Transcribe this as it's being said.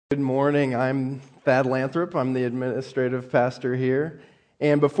Good morning. I'm Thad Lathrop. I'm the administrative pastor here.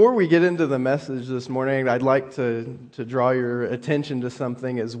 And before we get into the message this morning, I'd like to draw your attention to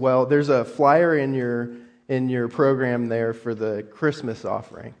something as well. There's a flyer in your program there for the Christmas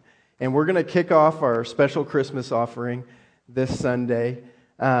offering. And we're going to kick off our special Christmas offering this Sunday.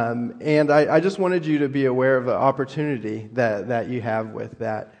 And I just wanted you to be aware of the opportunity that you have with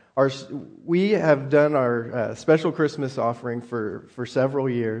that. We have done our special Christmas offering for several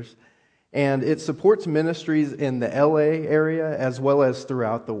years, and it supports ministries in the LA area as well as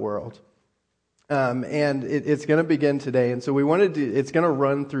throughout the world. And it's going to begin today, and so it's going to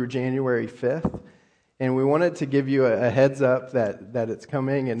run through January 5th, and we wanted to give you a heads up that it's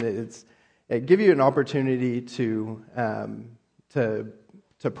coming, and it give you an opportunity to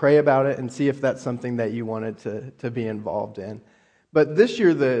pray about it and see if that's something that you wanted to be involved in. But this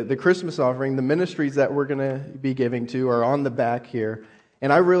year, the Christmas offering, the ministries that we're going to be giving to are on the back here.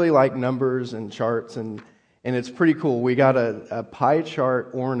 And I really like numbers and charts, and it's pretty cool. We got a pie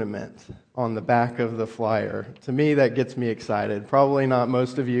chart ornament on the back of the flyer. To me, that gets me excited. Probably not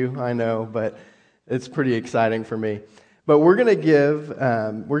most of you, I know, but it's pretty exciting for me. But we're going to give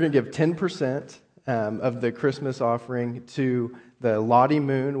 10% of the Christmas offering to the Lottie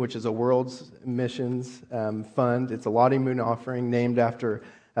Moon, which is a World's Missions Fund. It's a Lottie Moon offering named after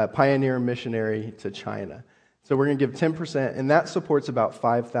a pioneer missionary to China. So we're going to give 10%, and that supports about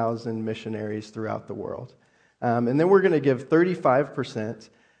 5,000 missionaries throughout the world. And then we're going to give 35%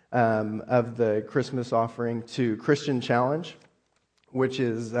 of the Christmas offering to Christian Challenge, which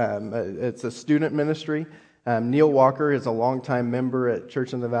is it's a student ministry. Neil Walker is a longtime member at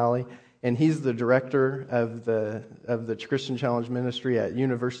Church in the Valley, and he's the director of the Christian Challenge Ministry at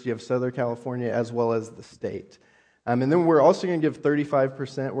University of Southern California as well as the state. And then we're also going to give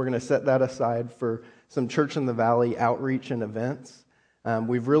 35%. We're going to set that aside for some Church in the Valley outreach and events.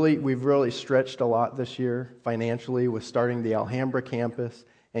 We've really stretched a lot this year financially with starting the Alhambra campus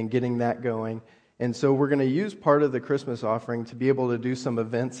and getting that going. And so we're going to use part of the Christmas offering to be able to do some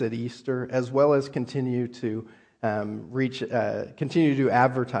events at Easter as well as continue to continue to do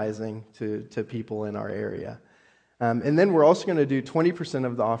advertising to people in our area. And then we're also going to do 20%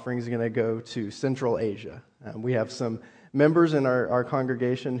 of the offering is going to go to Central Asia. We have some members in our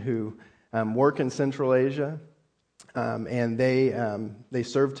congregation who work in Central Asia, and they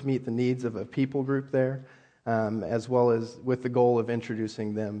serve to meet the needs of a people group there, as well as with the goal of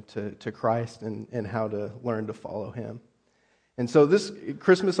introducing them to Christ and how to learn to follow Him. And so this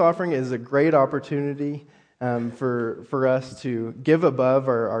Christmas offering is a great opportunity for us to give above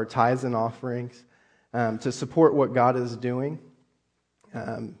our tithes and offerings, to support what God is doing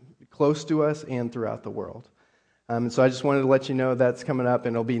close to us and throughout the world. So I just wanted to let you know that's coming up,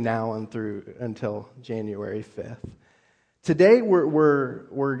 and it'll be now and through until January 5th. Today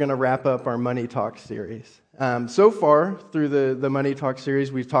we're going to wrap up our Money Talk series. So far through the Money Talk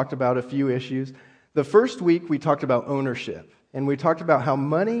series, we've talked about a few issues. The first week we talked about ownership, and we talked about how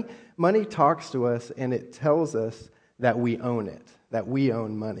money talks to us and it tells us that we own it, that we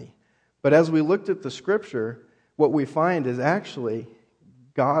own money. But as we looked at the scripture, what we find is actually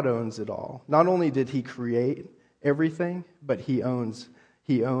God owns it all. Not only did He create everything, but He owns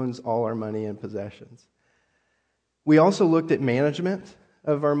all our money and possessions. We also looked at management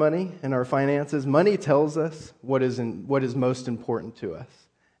of our money and our finances. Money tells us what is most important to us.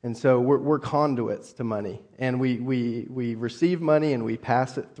 And so we're conduits to money, and we receive money and we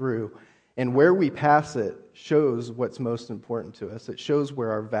pass it through. And where we pass it shows what's most important to us. It shows where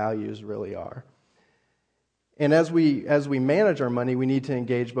our values really are. And as we manage our money, we need to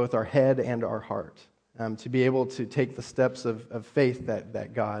engage both our head and our heart to be able to take the steps of faith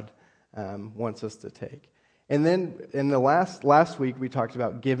that God wants us to take. And then in the last week, we talked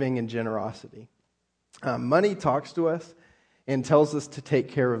about giving and generosity. Money talks to us and tells us to take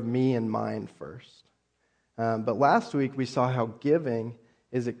care of me and mine first. But last week, we saw how giving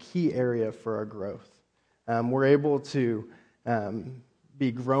is a key area for our growth. We're able to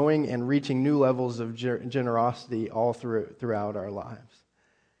be growing and reaching new levels of generosity all throughout our lives.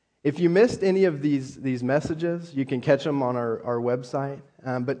 If you missed any of these messages, you can catch them on our website.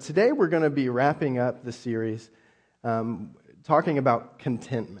 But today, we're going to be wrapping up the series talking about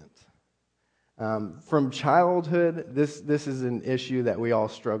contentment. From childhood, this is an issue that we all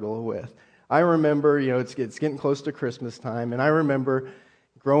struggle with. I remember, it's getting close to Christmas time, and I remember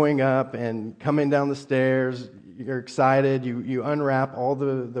growing up and coming down the stairs. You're excited. You unwrap all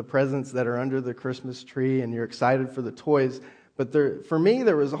the presents that are under the Christmas tree, and you're excited for the toys. But for me,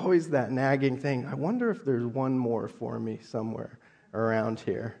 there was always that nagging thing. I wonder if there's one more for me somewhere around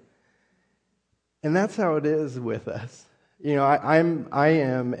here. And that's how it is with us. I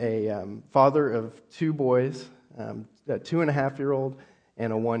am a father of two boys, a 2.5-year-old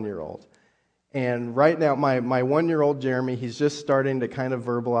and a 1-year-old. And right now, my 1-year-old Jeremy, he's just starting to kind of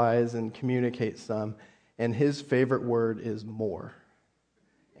verbalize and communicate some, and his favorite word is more.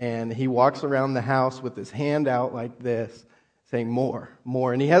 And he walks around the house with his hand out like this, saying more,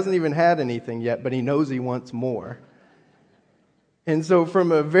 more. And he hasn't even had anything yet, but he knows he wants more. And so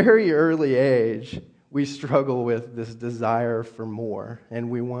from a very early age, we struggle with this desire for more, and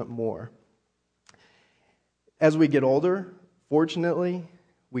we want more. As we get older, fortunately,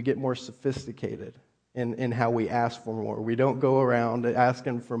 we get more sophisticated in how we ask for more. We don't go around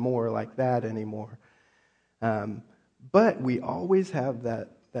asking for more like that anymore. But we always have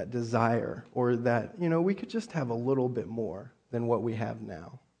that desire, or that, we could just have a little bit more than what we have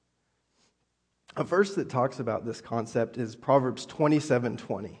now. A verse that talks about this concept is Proverbs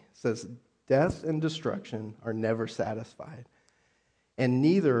 27:20. It says, "Death and destruction are never satisfied, and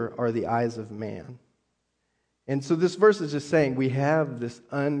neither are the eyes of man." And so this verse is just saying we have this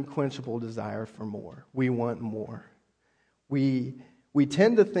unquenchable desire for more. We want more. We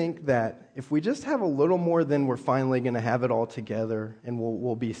tend to think that if we just have a little more, then we're finally going to have it all together and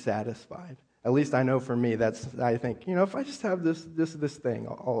we'll be satisfied. At least I know for me, I think, if I just have this thing,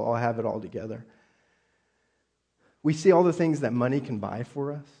 I'll have it all together. We see all the things that money can buy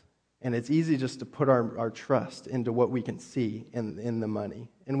for us, and it's easy just to put our trust into what we can see in the money.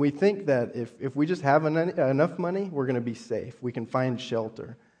 And we think that if we just have enough money, we're going to be safe. We can find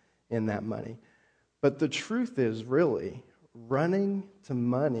shelter in that money. But the truth is, really, running to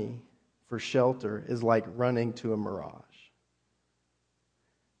money for shelter is like running to a mirage.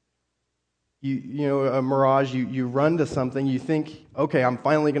 A mirage, you run to something, you think, okay, I'm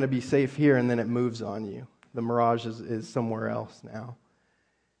finally going to be safe here, and then it moves on you. The mirage is somewhere else now.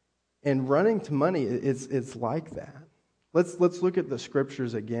 And running to money, it's like that. Let's look at the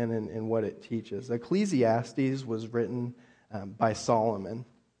scriptures again and what it teaches. Ecclesiastes was written by Solomon.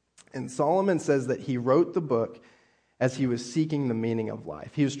 And Solomon says that he wrote the book as he was seeking the meaning of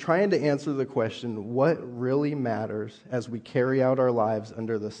life. He was trying to answer the question, what really matters as we carry out our lives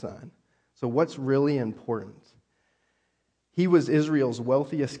under the sun? So what's really important? He was Israel's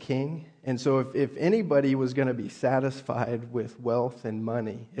wealthiest king, and so if anybody was going to be satisfied with wealth and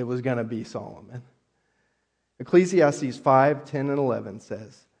money, it was going to be Solomon. Ecclesiastes 5:10 and 11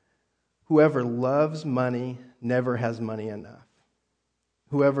 says, "Whoever loves money never has money enough.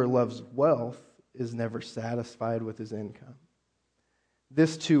 Whoever loves wealth is never satisfied with his income.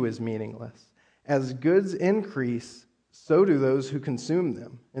 This too is meaningless. As goods increase, so do those who consume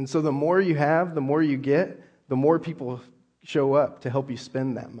them. And so the more you have, the more you get, the more people show up to help you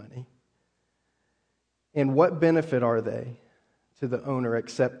spend that money. And what benefit are they to the owner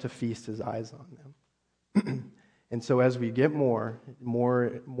except to feast his eyes on them?" And so as we get more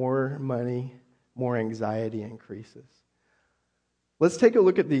money, more anxiety increases. Let's take a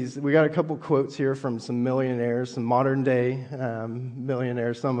look at these. We got a couple quotes here from some millionaires, some modern day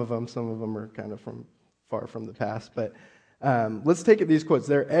millionaires. Some of them are kind of far from the past. But let's take at these quotes.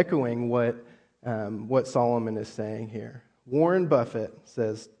 They're echoing what Solomon is saying here. Warren Buffett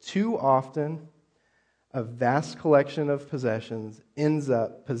says, "Too often, a vast collection of possessions ends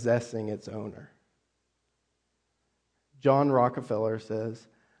up possessing its owner." John Rockefeller says,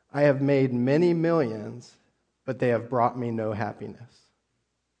 "I have made many millions, but they have brought me no happiness."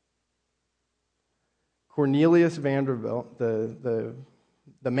 Cornelius Vanderbilt, the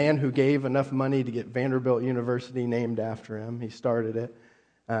man who gave enough money to get Vanderbilt University named after him, he started it,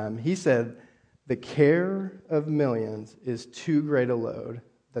 he said, "The care of millions is too great a load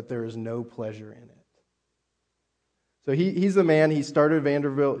that there is no pleasure in it." So he's the man, he started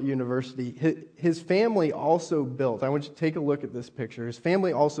Vanderbilt University. His family also built, I want you to take a look at this picture. His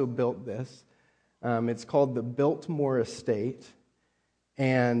family also built this. It's called the Biltmore Estate.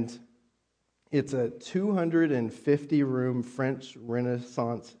 And it's a 250-room French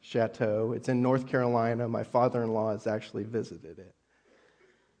Renaissance chateau. It's in North Carolina. My father-in-law has actually visited it.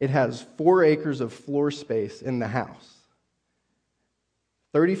 It has 4 acres of floor space in the house.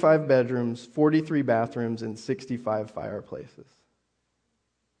 35 bedrooms, 43 bathrooms, and 65 fireplaces.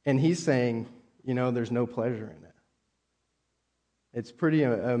 And he's saying, there's no pleasure in it. It's pretty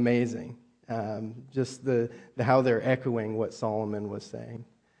amazing, just how they're echoing what Solomon was saying.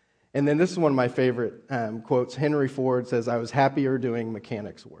 And then this is one of my favorite quotes. Henry Ford says, "I was happier doing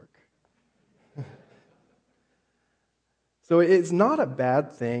mechanics work." So it's not a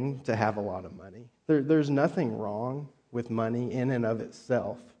bad thing to have a lot of money. There's nothing wrong with money in and of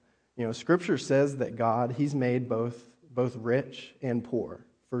itself. Scripture says that God, He's made both rich and poor.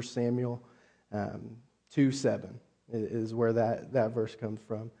 1 Samuel 2:7. is where that verse comes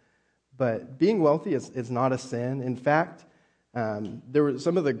from. But being wealthy is not a sin. In fact, there were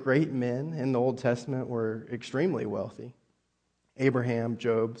some of the great men in the Old Testament were extremely wealthy. Abraham,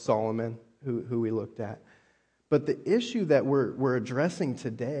 Job, Solomon, who we looked at. But the issue that we're addressing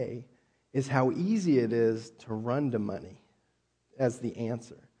today is how easy it is to run to money as the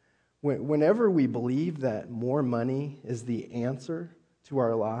answer. Whenever we believe that more money is the answer to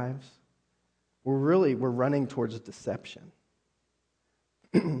our lives, we're running towards deception.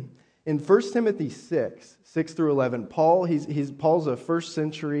 In 1 Timothy 6 through 11, Paul's a first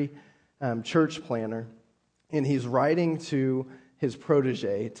century church planner, and he's writing to his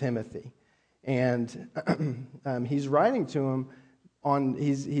protege, Timothy. And he's writing to him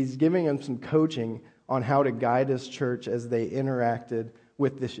he's giving him some coaching on how to guide his church as they interacted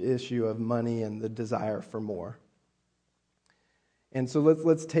with this issue of money and the desire for more. And so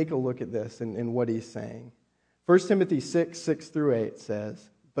let's take a look at this and what he's saying. 1 Timothy 6 through 8 says,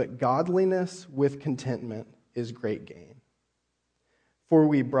 "But godliness with contentment is great gain. For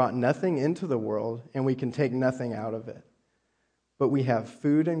we brought nothing into the world, and we can take nothing out of it. But we have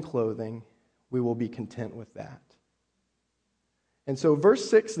food and clothing, we will be content with that." And so verse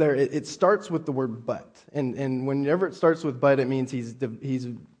 6 there, it starts with the word but. And whenever it starts with but, it means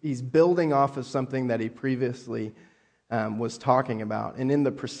he's building off of something that he previously was talking about. And in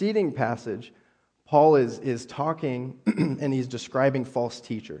the preceding passage, Paul is talking and he's describing false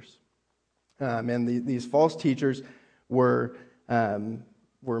teachers. And these false teachers were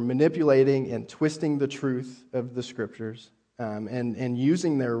manipulating and twisting the truth of the Scriptures and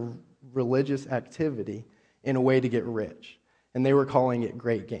using their religious activity in a way to get rich. And they were calling it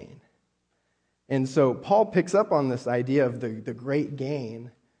great gain. And so Paul picks up on this idea of the great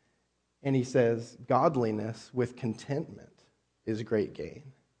gain, and he says, godliness with contentment is great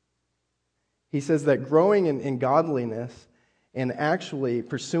gain. He says that growing in godliness and actually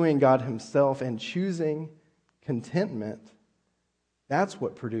pursuing God himself and choosing contentment, that's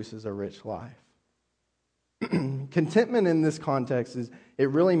what produces a rich life. Contentment in this context it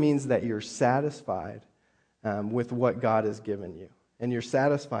really means that you're satisfied with what God has given you, and you're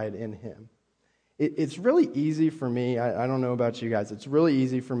satisfied in him. It's really easy for me, I don't know about you guys, it's really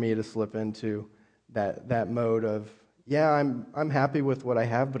easy for me to slip into that mode of, yeah, I'm happy with what I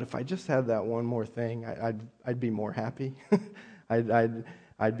have, but if I just had that one more thing, I'd be more happy.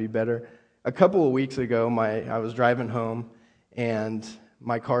 I'd be better. A couple of weeks ago, I was driving home, and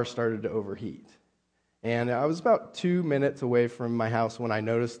my car started to overheat. And I was about 2 minutes away from my house when I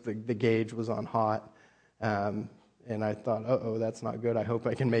noticed the gauge was on hot. And I thought, that's not good. I hope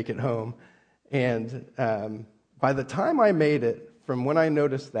I can make it home. And by the time I made it, from when I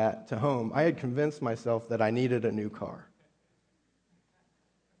noticed that to home, I had convinced myself that I needed a new car.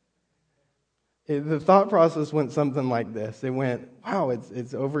 The thought process went something like this. It went, wow,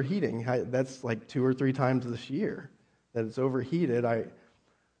 it's overheating. That's like 2 or 3 times this year that it's overheated. I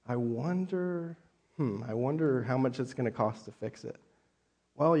wonder how much it's going to cost to fix it.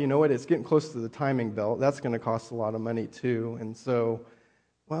 Well, you know what? It's getting close to the timing belt. That's going to cost a lot of money too. And so,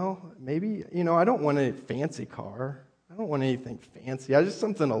 well, maybe, I don't want a fancy car. I don't want anything fancy. Just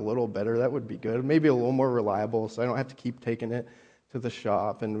something a little better. That would be good. Maybe a little more reliable so I don't have to keep taking it to the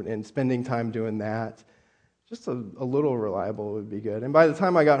shop and spending time doing that. Just a little reliable would be good. And by the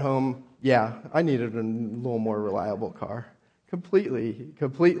time I got home, yeah, I needed a little more reliable car.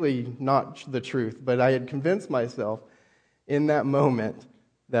 Completely not the truth, but I had convinced myself in that moment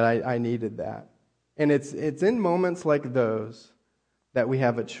that I needed that. And it's in moments like those that we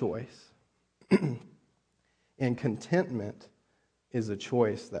have a choice. And contentment is a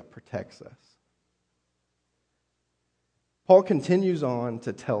choice that protects us. Paul continues on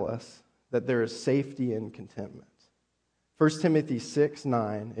to tell us that there is safety in contentment. 1 Timothy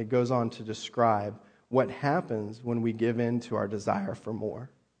 6:9, it goes on to describe what happens when we give in to our desire for more.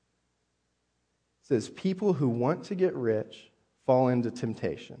 It says, people who want to get rich fall into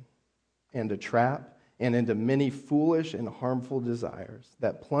temptation and a trap and into many foolish and harmful desires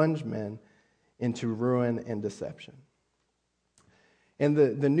that plunge men into ruin and deception. And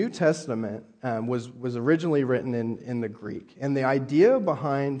the New Testament was originally written in the Greek. And the idea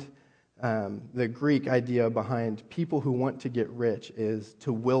behind, the Greek idea behind people who want to get rich is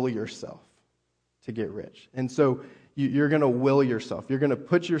to will yourself to get rich. And so you're going to will yourself. You're going to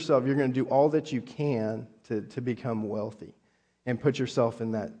put yourself, you're going to do all that you can to become wealthy and put yourself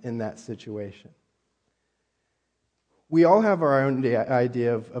in that situation. We all have our own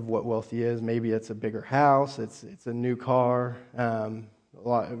idea of what wealthy is. Maybe it's a bigger house, it's a new car.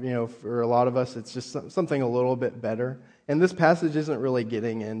 For a lot of us, it's just something a little bit better. And this passage isn't really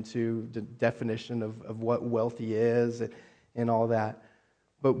getting into the definition of what wealthy is and all that.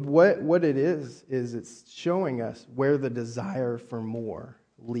 But what it is it's showing us where the desire for more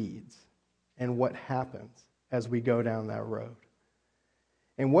leads and what happens as we go down that road.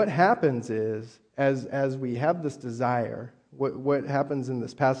 And what happens is, as we have this desire, what happens in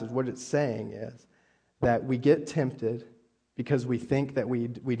this passage, what it's saying is that we get tempted because we think that we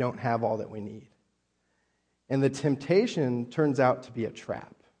don't have all that we need. And the temptation turns out to be a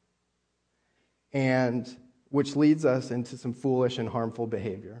trap, and which leads us into some foolish and harmful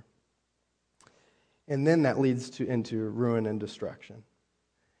behavior. And then that leads into ruin and destruction.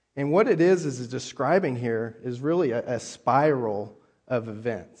 And what it is describing here is really a spiral of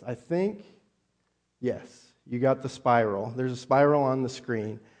events. I think, yes, you got the spiral. There's a spiral on the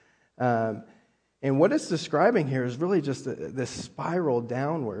screen. And what it's describing here is really just this spiral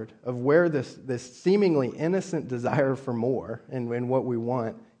downward of where this seemingly innocent desire for more and what we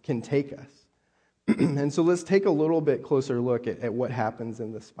want can take us. And so let's take a little bit closer look at what happens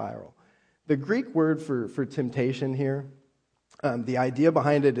in the spiral. The Greek word for temptation here, the idea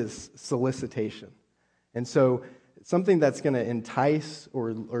behind it is solicitation. And so something that's going to entice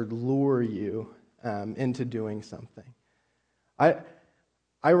or lure you into doing something.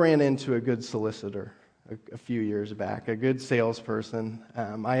 I ran into a good solicitor a few years back, a good salesperson.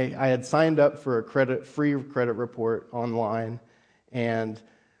 I had signed up for a free credit report online, and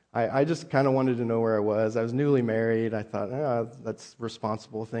I just kind of wanted to know where I was. I was newly married. I thought, that's a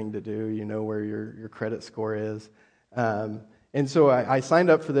responsible thing to do. You know where your credit score is. And so I signed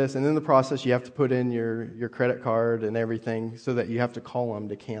up for this, and in the process, you have to put in your credit card and everything so that you have to call them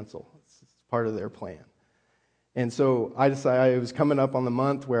to cancel. It's part of their plan. And so I decided it was coming up on the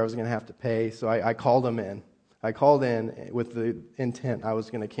month where I was going to have to pay, so I called them in. I called in with the intent I was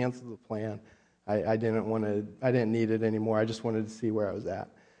going to cancel the plan. I didn't need it anymore. I just wanted to see where I was at.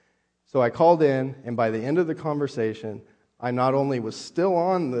 So I called in, and by the end of the conversation, I not only was still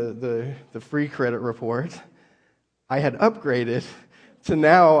on the free credit report, I had upgraded to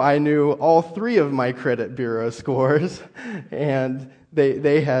now I knew all 3 of my credit bureau scores, and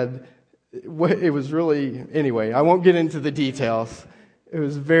they had... It was really, anyway, I won't get into the details. It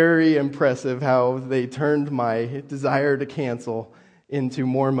was very impressive how they turned my desire to cancel into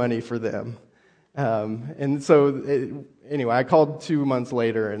more money for them. And so, anyway, I called 2 months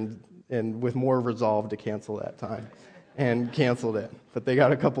later and with more resolve to cancel that time and canceled it. But they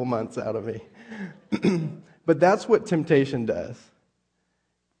got a couple months out of me. But that's what temptation does.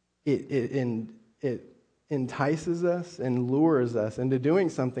 It entices us and lures us into doing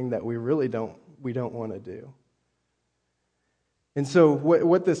something that we really don't want to do. And so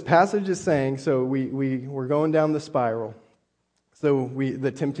what this passage is saying, so we're going down the spiral. So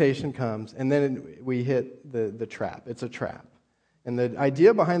the temptation comes, and then we hit the trap. It's a trap. And the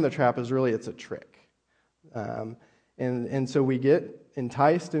idea behind the trap is really it's a trick. And so we get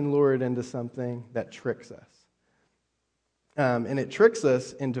enticed and lured into something that tricks us. And it tricks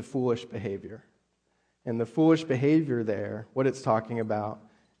us into foolish behavior. And the foolish behavior there, what it's talking about,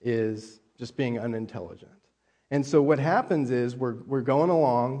 is just being unintelligent. And so what happens is we're going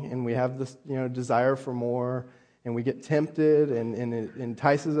along, and we have this desire for more, and we get tempted, and it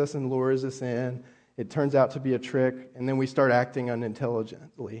entices us and lures us in. It turns out to be a trick, and then we start acting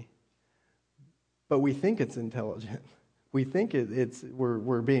unintelligently. But we think it's intelligent. We think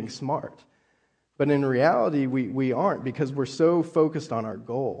we're being smart. But in reality, we aren't, because we're so focused on our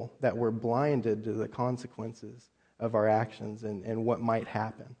goal that we're blinded to the consequences of our actions and what might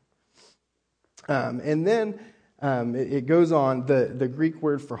happen. And then it goes on. The Greek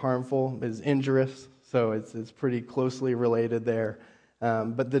word for harmful is injurious, so it's pretty closely related there.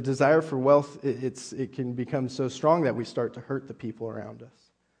 But the desire for wealth, it can become so strong that we start to hurt the people around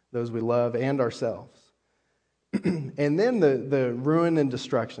us, those we love, and ourselves. And then the ruin and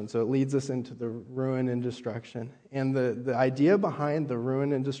destruction. So it leads us into the ruin and destruction. And the idea behind the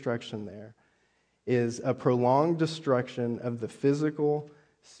ruin and destruction there is a prolonged destruction of the physical,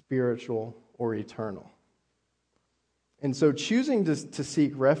 spiritual, or eternal. And so choosing to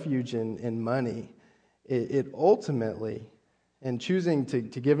seek refuge in money, it ultimately, and choosing to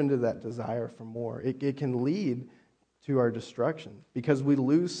give into that desire for more, it can lead to our destruction because we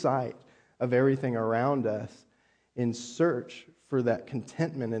lose sight of everything around us in search for that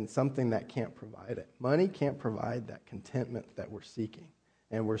contentment in something that can't provide it. Money can't provide that contentment that we're seeking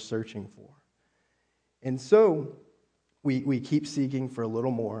and we're searching for. And so we keep seeking for a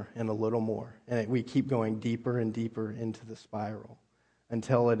little more, and we keep going deeper and deeper into the spiral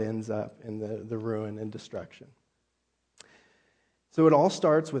until it ends up in the ruin and destruction. So it all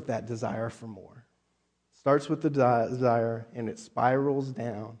starts with that desire for more. Starts with the desire, and it spirals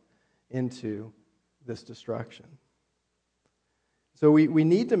down into this destruction. So we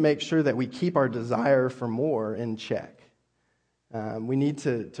need to make sure that we keep our desire for more in check. We need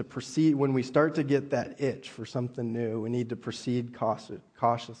to proceed, when we start to get that itch for something new, we need to proceed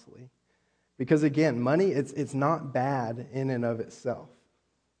cautiously. Because again, money, it's not bad in and of itself.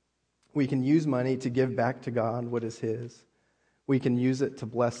 We can use money to give back to God what is His. We can use it to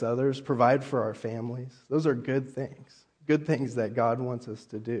bless others, provide for our families. Those are good things that God wants us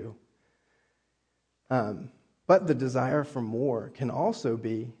to do. But the desire for more can also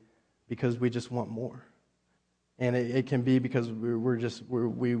be because we just want more. And it can be because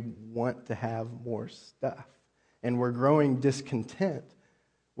we want to have more stuff. And we're growing discontent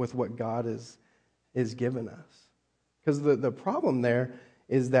with what God is given us. Because the problem there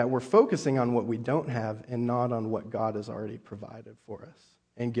is that we're focusing on what we don't have and not on what God has already provided for us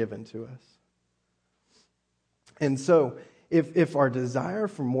and given to us. And so, if our desire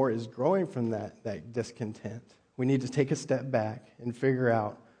for more is growing from that discontent, we need to take a step back and figure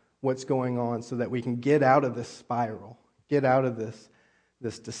out what's going on so that we can get out of this spiral, get out of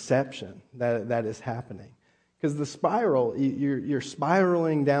this deception that is happening. Because the spiral, you're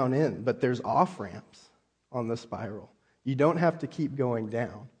spiraling down in, but there's off-ramps on the spiral. You don't have to keep going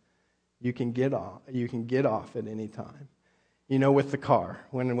down. You can get off at any time. You know, with the car,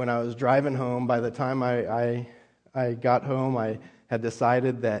 when I was driving home, by the time I got home, I had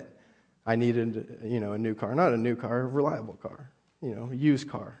decided that I needed, a new car. Not a new car, a reliable car. A used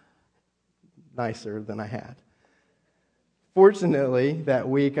car. Nicer than I had. Fortunately, that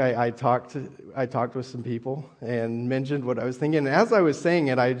week I talked with some people and mentioned what I was thinking. And as I was saying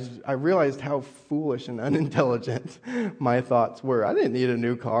it, I realized how foolish and unintelligent my thoughts were. I didn't need a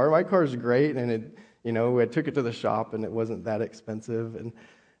new car. My car's great, and I took it to the shop, and it wasn't that expensive.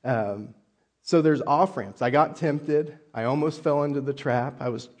 And so there's off ramps. I got tempted. I almost fell into the trap. I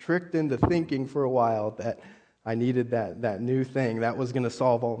was tricked into thinking for a while that I needed that new thing that was going to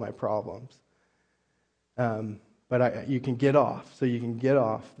solve all my problems. But you can get off. So you can get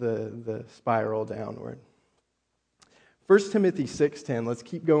off the spiral downward. 1 Timothy 6:10. Let's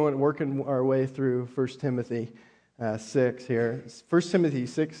keep going, working our way through 1 Timothy 6 here. 1 Timothy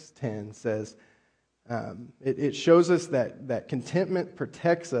 6:10 says, it shows us that contentment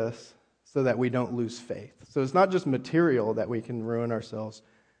protects us so that we don't lose faith. So it's not just material that we can ruin ourselves,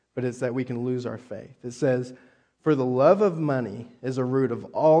 but it's that we can lose our faith. It says, "For the love of money is a root of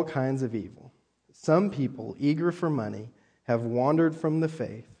all kinds of evil. Some people, eager for money, have wandered from the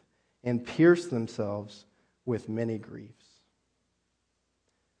faith and pierced themselves with many griefs."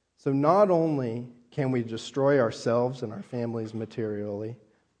 So not only can we destroy ourselves and our families materially,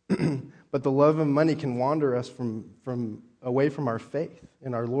 but the love of money can wander us from away from our faith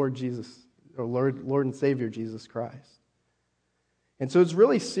in our Lord and Savior Jesus Christ. And so it's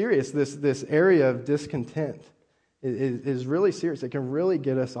really serious. This area of discontent is really serious. It can really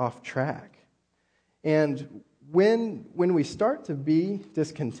get us off track. And when we start to be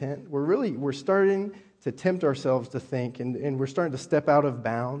discontent, we're starting to tempt ourselves to think, and we're starting to step out of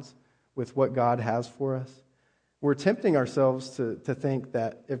bounds with what God has for us. We're tempting ourselves to think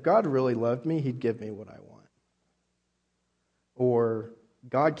that if God really loved me, He'd give me what I want. Or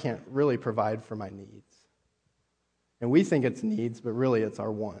God can't really provide for my needs. And we think it's needs, but really it's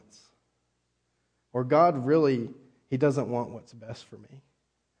our wants. Or God really, He doesn't want what's best for me.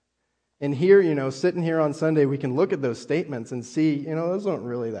 And here, sitting here on Sunday, we can look at those statements and see, those aren't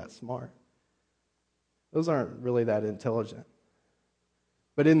really that smart. Those aren't really that intelligent.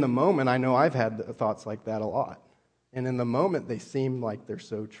 But in the moment, I know I've had thoughts like that a lot. And in the moment, they seem like they're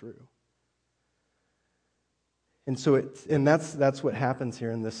so true. And so that's what happens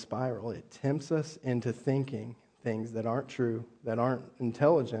here in this spiral. It tempts us into thinking things that aren't true, that aren't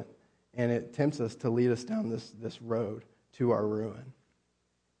intelligent, and it tempts us to lead us down this road to our ruin.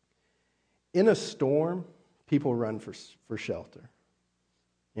 In a storm, people run for shelter.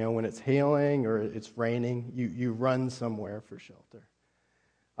 When it's hailing or it's raining, you run somewhere for shelter.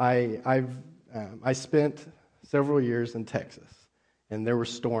 I spent several years in Texas, and there were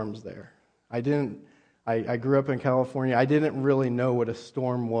storms there. I grew up in California. I didn't really know what a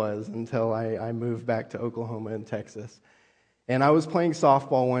storm was until I moved back to Oklahoma and Texas. And I was playing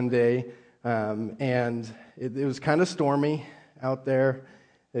softball one day, and it was kind of stormy out there.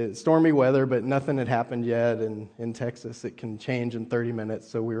 Stormy weather, but nothing had happened yet. And in Texas, it can change in 30 minutes.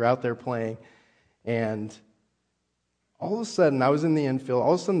 So we were out there playing, and all of a sudden, I was in the infield.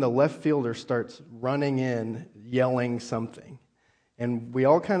 All of a sudden, the left fielder starts running in, yelling something. And we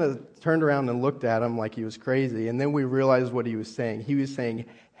all kind of turned around and looked at him like he was crazy. And then we realized what he was saying. He was saying,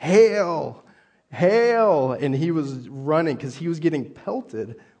 "Hail!" hail, and he was running because he was getting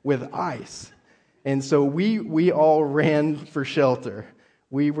pelted with ice. And so we all ran for shelter.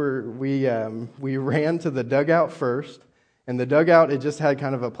 We ran to the dugout first, and the dugout, it just had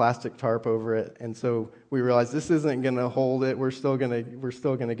kind of a plastic tarp over it. And so we realized this isn't going to hold it. We're still going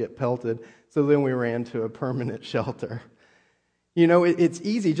to get pelted. So then we ran to a permanent shelter. You know, it's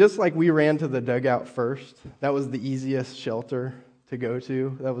easy. Just like we ran to the dugout first, that was the easiest shelter to go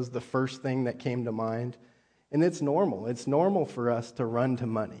to. That was the first thing that came to mind. And it's normal. It's normal for us to run to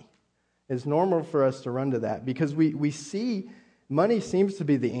money. It's normal for us to run to that because we see money seems to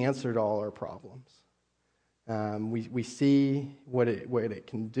be the answer to all our problems. We see what it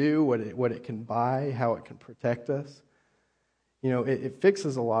can do, what it can buy, how it can protect us. You know, it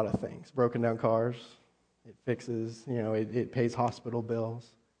fixes a lot of things. Broken down cars. It fixes, you know, it pays hospital bills,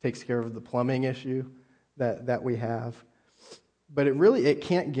 takes care of the plumbing issue that we have. But it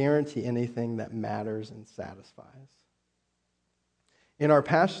can't guarantee anything that matters and satisfies. In our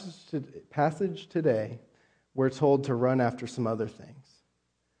passage today, we're told to run after some other things.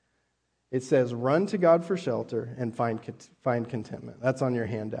 It says, run to God for shelter and find contentment. That's on your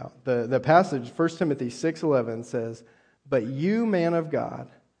handout. The passage, 1 Timothy 6:11 says, but you, man of God,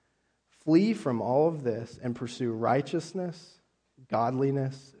 flee from all of this and pursue righteousness,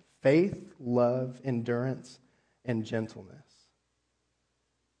 godliness, faith, love, endurance, and gentleness.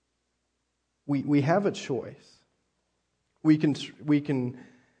 We have a choice. We can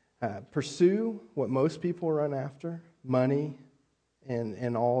pursue what most people run after, money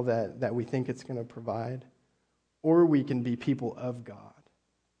and all that we think it's going to provide, or we can be people of God,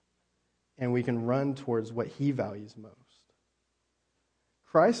 and we can run towards what He values most.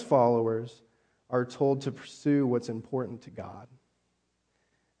 Christ followers are told to pursue what's important to God.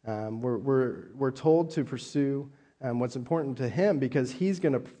 We're told to pursue what's important to Him because He's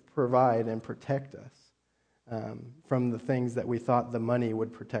going to provide and protect us from the things that we thought the money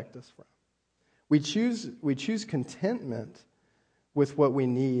would protect us from. We choose contentment with what we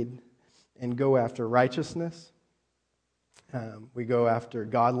need and go after righteousness. We go after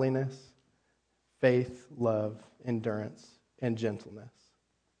godliness, faith, love, endurance, and gentleness.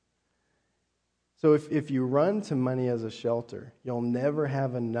 So if you run to money as a shelter, you'll never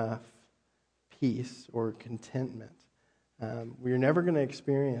have enough peace or contentment. You're never going to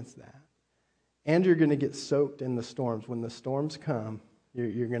experience that. And you're going to get soaked in the storms. When the storms come,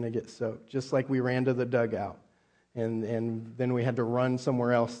 you're going to get soaked. Just like we ran to the dugout, and then we had to run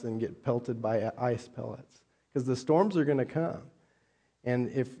somewhere else and get pelted by ice pellets. Because the storms are going to come.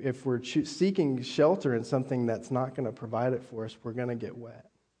 And if we're seeking shelter in something that's not going to provide it for us, we're going to get wet.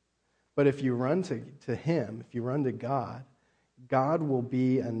 But if you run to Him, if you run to God, God will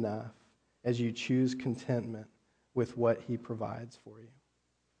be enough as you choose contentment with what He provides for you.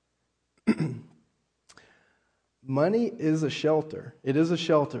 Money is a shelter. It is a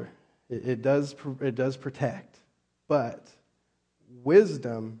shelter. It does protect. But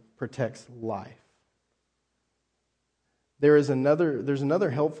wisdom protects life. There's another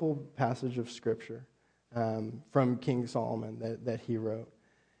helpful passage of Scripture from King Solomon that he wrote.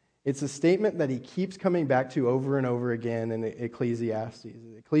 It's a statement that he keeps coming back to over and over again in Ecclesiastes.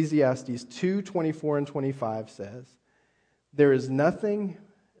 Ecclesiastes 2:24 and 25 says, There is nothing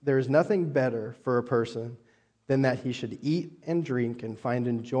better for a person than that he should eat and drink and find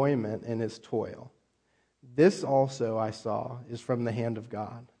enjoyment in his toil. This also I saw is from the hand of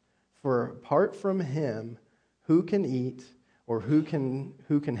God. For apart from Him, who can eat or who can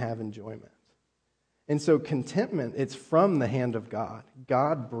have enjoyment? And so contentment, it's from the hand of God.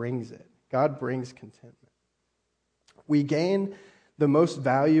 God brings it. God brings contentment. We gain the most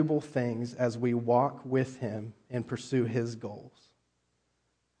valuable things as we walk with Him and pursue His goals.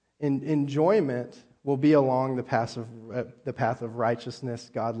 Enjoyment will be along the path of righteousness,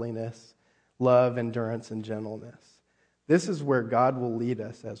 godliness, love, endurance, and gentleness. This is where God will lead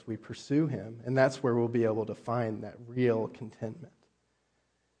us as we pursue Him, and that's where we'll be able to find that real contentment.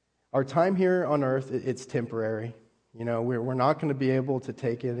 Our time here on earth, it's temporary. You know, we're not going to be able to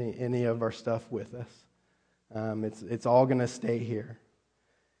take any of our stuff with us. It's all going to stay here.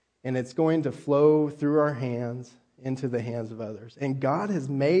 And it's going to flow through our hands into the hands of others. And God has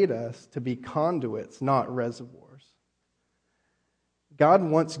made us to be conduits, not reservoirs. God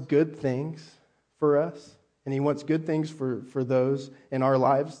wants good things for us, and He wants good things for those in our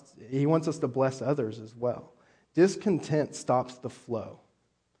lives. He wants us to bless others as well. Discontent stops the flow.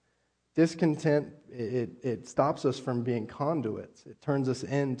 Discontent, it stops us from being conduits. It turns us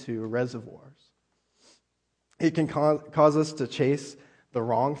into reservoirs. It can cause us to chase the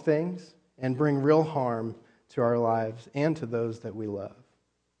wrong things and bring real harm to our lives and to those that we love.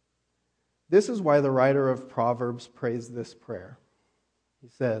 This is why the writer of Proverbs prays this prayer. He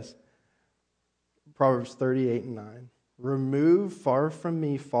says, Proverbs 38:9, remove far from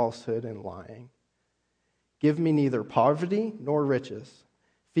me falsehood and lying. Give me neither poverty nor riches.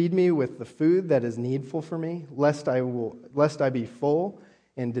 Feed me with the food that is needful for me, lest I be full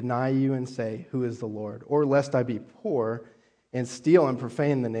and deny you and say, who is the Lord? Or lest I be poor and steal and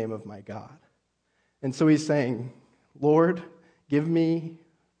profane the name of my God. And so he's saying, Lord, give me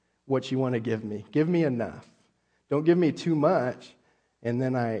what you want to give me. Give me enough. Don't give me too much, and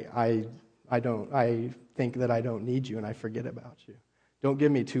then I think that I don't need you and I forget about you. Don't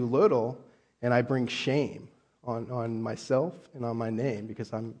give me too little, and I bring shame on myself and on my name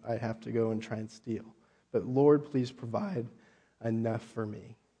because I have to go and try and steal. But Lord, please provide enough for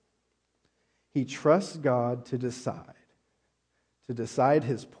me. He trusts God to decide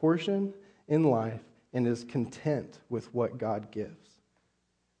his portion in life, and is content with what God gives.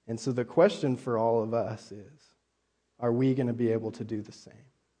 And so the question for all of us is, are we going to be able to do the same?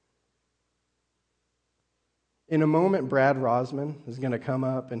 In a moment, Brad Rosman is going to come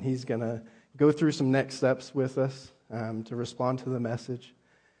up, and he's going to go through some next steps with us to respond to the message.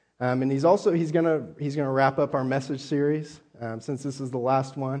 And he's going to wrap up our message series since this is the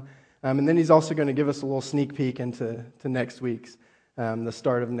last one. And then he's also going to give us a little sneak peek into next week's, the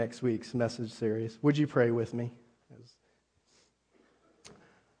start of next week's message series. Would you pray with me?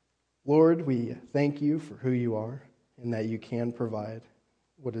 Lord, we thank you for who you are and that you can provide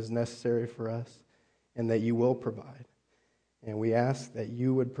what is necessary for us and that you will provide. And we ask that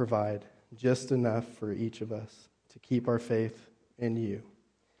you would provide just enough for each of us to keep our faith in you.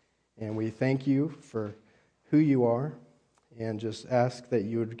 And we thank you for who you are and just ask that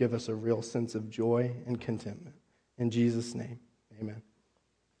you would give us a real sense of joy and contentment. In Jesus' name, amen.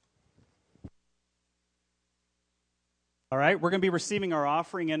 All right, we're going to be receiving our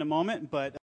offering in a moment, but